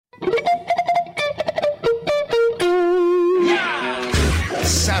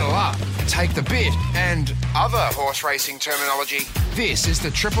take the bit, and other horse racing terminology. This is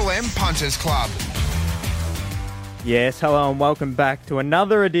the Triple M Punters Club. Yes, hello and welcome back to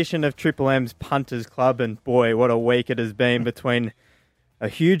another edition of Triple M's Punters Club. And boy, what a week it has been between a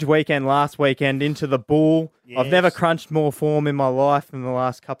huge weekend last weekend into the Bull. Yes. I've never crunched more form in my life in the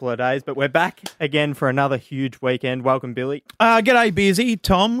last couple of days, but we're back again for another huge weekend. Welcome, Billy. G'day, Beersy.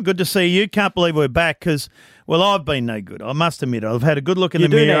 Tom, good to see you. Can't believe we're back because, well, I've been no good. I must admit, I've had a good look in the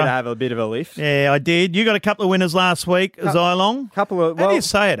mirror. You do need to have a bit of a lift. Yeah, I did. You got a couple of winners last week, Xylong. How do you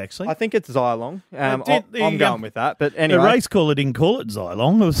say it, actually? I think it's Xylong. I'm going with that. But anyway. The race caller didn't call it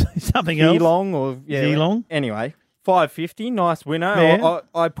Xylong. It was something else. Xylong. Anyway. 550, nice winner. Yeah.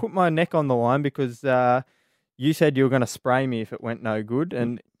 I put my neck on the line because you said you were going to spray me if it went no good,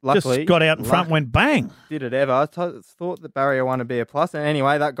 and luckily just got out in front and went bang. Did it ever? I thought the barrier 1 would be a plus, and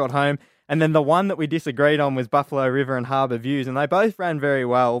anyway, that got home. And then the one that we disagreed on was Buffalo River and Harbour Views, and they both ran very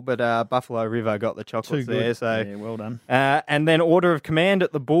well, but Buffalo River got the chocolates there. So yeah, well done. And then Order of Command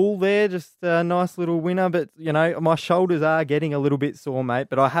at the Bull there, just a nice little winner. But, you know, my shoulders are getting a little bit sore, mate,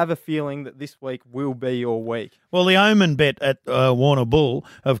 but I have a feeling that this week will be your week. Well, the Omen bet at Warner Bull,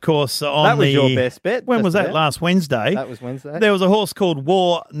 of course, that was your best bet. When was that? Last Wednesday. That was Wednesday. There was a horse called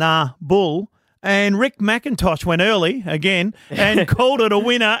Warner Bull. And Rick McIntosh went early again and called it a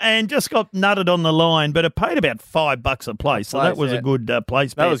winner and just got nutted on the line, but it paid about $5 a place, so that was a good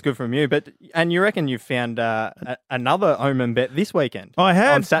place bet. That was good from you. And you reckon you found another Omen bet this weekend? I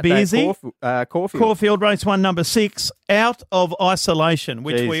have. On Saturday, Caulfield. Caulfield, race 1, number 6, out of isolation,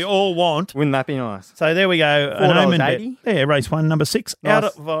 which we all want. Wouldn't that be nice? So there we go. An Omen bet. Yeah, race 1, number 6, nice. Out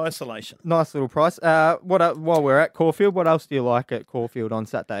of isolation. Nice little price. While we're at Caulfield, what else do you like at Caulfield on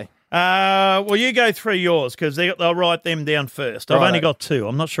Saturday? Well, you go through yours because they'll write them down first. I've only got 2.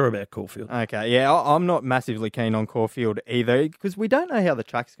 I'm not sure about Caulfield. Okay, yeah, I'm not massively keen on Caulfield either because we don't know how the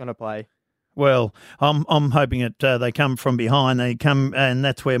track's going to play. Well, I'm hoping that they come from behind. They come, and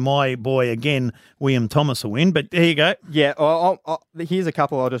that's where my boy again, William Thomas, will win. But here you go. Yeah, here's a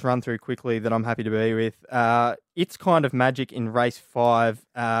couple I'll just run through quickly that I'm happy to be with. It's Kind of Magic in race 5.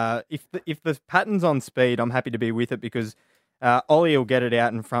 If the pattern's on speed, I'm happy to be with it because Ollie will get it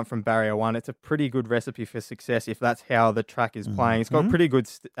out in front from barrier 1. It's a pretty good recipe for success if that's how the track is playing. It's got pretty good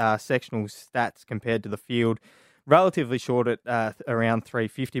sectional stats compared to the field. Relatively short at around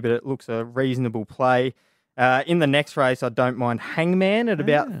 350, but it looks a reasonable play. In the next race, I don't mind Hangman at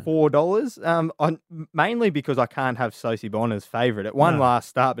about $4, mainly because I can't have Sosi Bon as favourite. It won last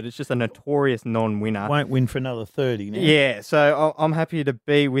start, but it's just a notorious non-winner. Won't win for another 30 now. Yeah, so I'm happy to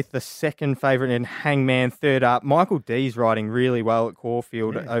be with the second favourite in Hangman, third up. Michael D's riding really well at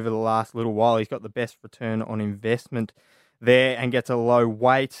Caulfield over the last little while. He's got the best return on investment there and gets a low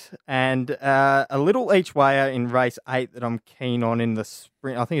weight. And a little each wayer in race 8 that I'm keen on in the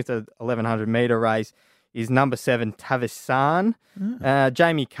sprint. I think it's a 1,100 metre race. Is number 7, Tavisan.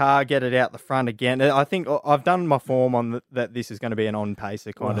 Jamie Carr, get it out the front again. I think I've done my form on that this is going to be an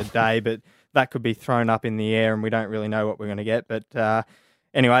on-pacer kind of day, but that could be thrown up in the air and we don't really know what we're going to get. But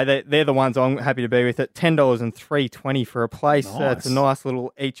anyway, they're the ones I'm happy to be with at $10 and $3.20 for a place. Nice. It's a nice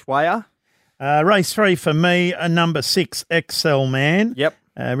little each wayer. Race 3 for me, number 6, Excel Man. Yep.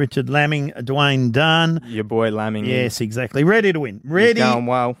 Richard Lamming, Dwayne Dunn. Your boy Lamming. Yes, exactly. Ready to win. Ready going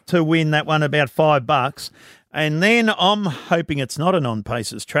well to win that one, about $5. And then I'm hoping it's not an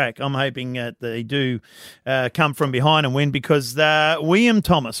on-paces track. I'm hoping that they do come from behind and win because William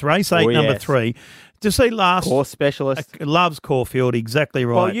Thomas, race 8, number 3. To see last... Horse specialist. Loves Caulfield, exactly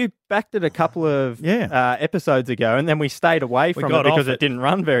right. Well, you backed it a couple of episodes ago, and then we stayed away from it because it didn't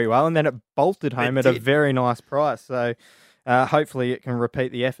run very well, and then it bolted home at a very nice price. So hopefully it can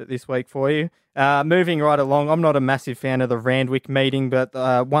repeat the effort this week for you. Moving right along, I'm not a massive fan of the Randwick meeting, but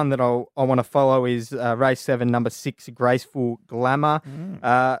one that I want to follow is race 7, number 6, Graceful Glamour.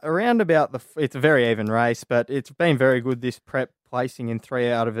 Around about it's a very even race, but it's been very good this prep, placing in 3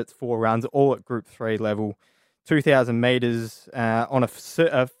 out of its 4 runs, all at Group 3 level. 2,000 metres on a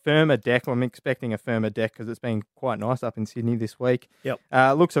firmer deck. I'm expecting a firmer deck because it's been quite nice up in Sydney this week. Yep.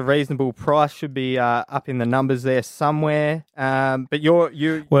 Looks a reasonable price. Should be up in the numbers there somewhere. But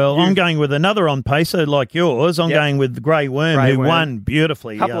I'm going with another on-pacer like yours. I'm going with the Grey Worm, who won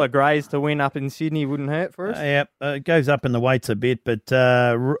beautifully. A couple of greys to win up in Sydney wouldn't hurt for us. It goes up in the weights a bit, but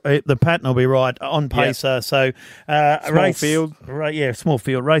the pattern will be right on pacer. Yep. So small field. Small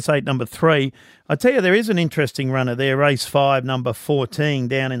field. Race 8, number 3. I tell you, there is an interesting runner there. Race 5, number 14,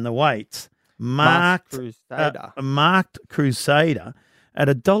 down in the weights. Marked Crusader at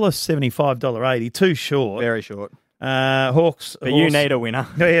 $1.75, $1.80. Too short. Very short. Hawks. But you need a winner.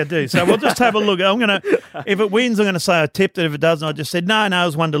 Yeah, I do. So we'll just have a look. If it wins, I'm going to say I tipped it. If it doesn't, I just said, no, it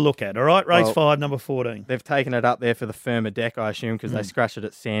was one to look at. All right, race 5, number 14. They've taken it up there for the firmer deck, I assume, because they scratched it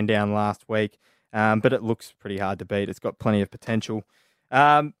at Sandown last week. But it looks pretty hard to beat. It's got plenty of potential.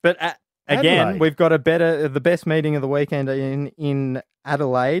 But again, Adelaide. we've got the best meeting of the weekend in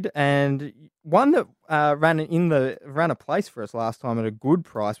Adelaide, and one that ran a place for us last time at a good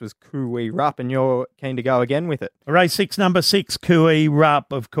price was Kui Rupp, and you're keen to go again with it. Race 6, number 6, Kui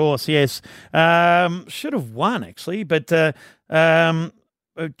Rupp, of course, yes. Should have won, actually, but it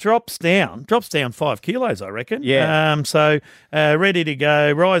drops down 5 kilos, I reckon. Yeah. So ready to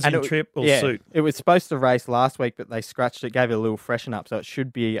go, rising trip will suit. It was supposed to race last week, but they scratched it, gave it a little freshen up, so it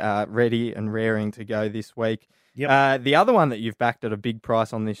should be ready and raring to go this week. Yep. The other one that you've backed at a big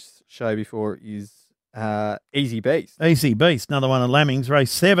price on this show before is Easy Beast. Easy Beast, another one of Lammings,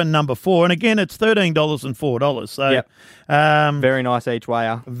 race 7, number 4. And again, it's $13 and $4. So very nice each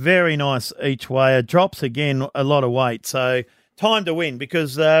wayer. Very nice each wayer. Drops again a lot of weight. So time to win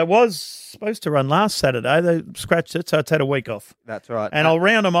because was supposed to run last Saturday. They scratched it, so it's had a week off. That's right. And I'll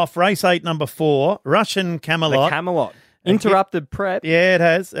round them off. Race 8, number 4, Russian Camelot. The Camelot. Interrupted prep. Yeah, it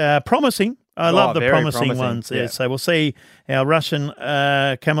has. Promising. I love the promising ones. Yeah. So we'll see how Russian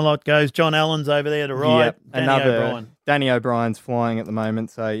Camelot goes. John Allen's over there to ride. Yep. Danny O'Brien's flying at the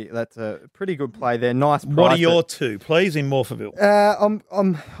moment, so that's a pretty good play there. Nice price. What are your two, please, in Morphettville?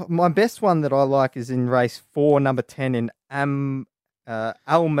 My best one that I like is in race 4, number 10 in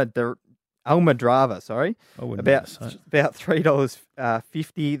Almadrava, sorry. About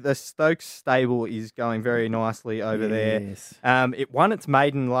 $3.50. The Stokes stable is going very nicely over there. It won its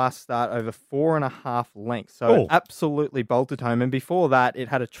maiden last start over 4.5 lengths, so it absolutely bolted home. And before that, it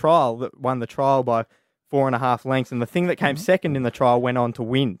had a trial that won the trial by 4.5 lengths, and the thing that came second in the trial went on to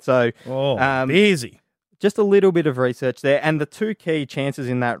win. So easy. Just a little bit of research there. And the two key chances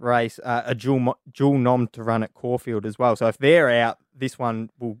in that race are a dual nom to run at Caulfield as well. So if they're out, this one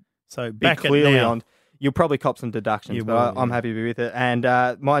will be clearly on. You'll probably cop some deductions, I'm happy to be with it. And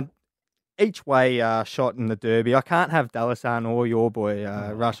my each way shot in the Derby, I can't have Dallasan or your boy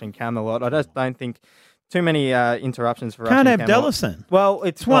Russian Camelot. I just don't think too many interruptions for Russian Camelot. Can't have Dallasan. Well,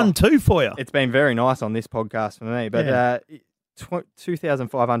 it's 1-2 for you. It's been very nice on this podcast for me, but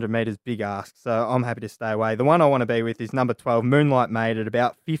 2,500 metres, big ask, so I'm happy to stay away. The one I want to be with is number 12, Moonlight Maid, at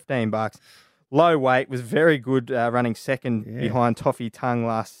about $15. Low weight, was very good running second behind Toffee Tongue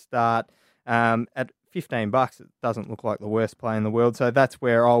last start. At $15, it doesn't look like the worst play in the world, so that's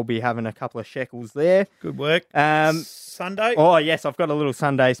where I'll be having a couple of shekels there. Good work. Sunday? Oh, yes, I've got a little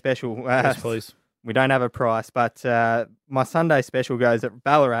Sunday special. Yes, please. We don't have a price, but my Sunday special goes at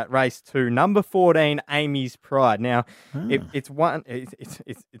Ballarat, race 2, number 14, Amy's Pride. Now, it's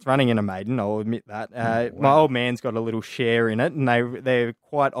running in a maiden, I'll admit that. My old man's got a little share in it, and they're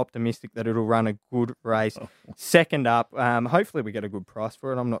quite optimistic that it'll run a good race. Second up, hopefully we get a good price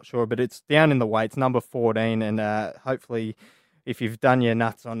for it, I'm not sure, but it's down in the weights, number 14, and hopefully if you've done your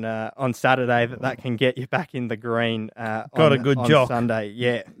nuts on Saturday, that can get you back in the green. Got a good jock on Sunday.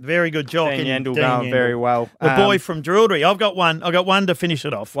 Yeah, very good jock. Dean Yandel going very well. The boy from Drillery. I've got one to finish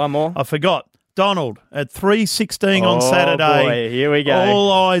it off. One more. I forgot. Donald at 3:16 on Saturday. Boy, here we go.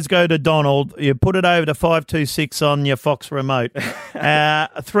 All eyes go to Donald. You put it over to 526 on your Fox remote.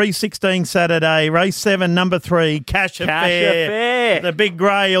 3:16 Saturday, race 7, number 3, Cash Affair. The big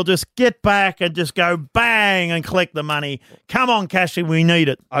grey will just get back and just go bang and collect the money. Come on, Cashy, we need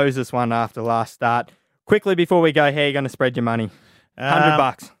it. Owes us one after last start. Quickly before we go, how are you going to spread your money?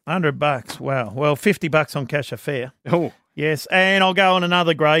 $100. $100. Wow. Well, $50 on Cash Affair. Oh. Yes, and I'll go on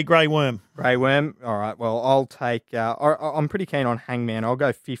anher Grey Worm. Grey Worm. All right. Well, I'll take. I'm pretty keen on Hangman. I'll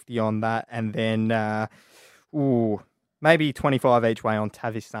go 50 on that, and then maybe 25 each way on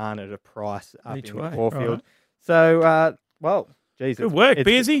Tavisan at a price up in Caulfield. Right. So, geez, good work,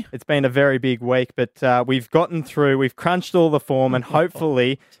 Beersy. It's been a very big week, but we've gotten through. We've crunched all the form, and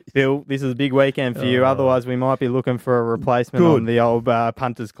hopefully, Bill, this is a big weekend for you. Otherwise, we might be looking for a replacement on the old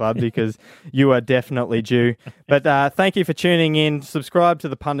Punters Club because you are definitely due. But thank you for tuning in. Subscribe to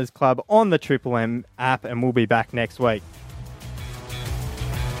the Punters Club on the Triple M app, and we'll be back next week.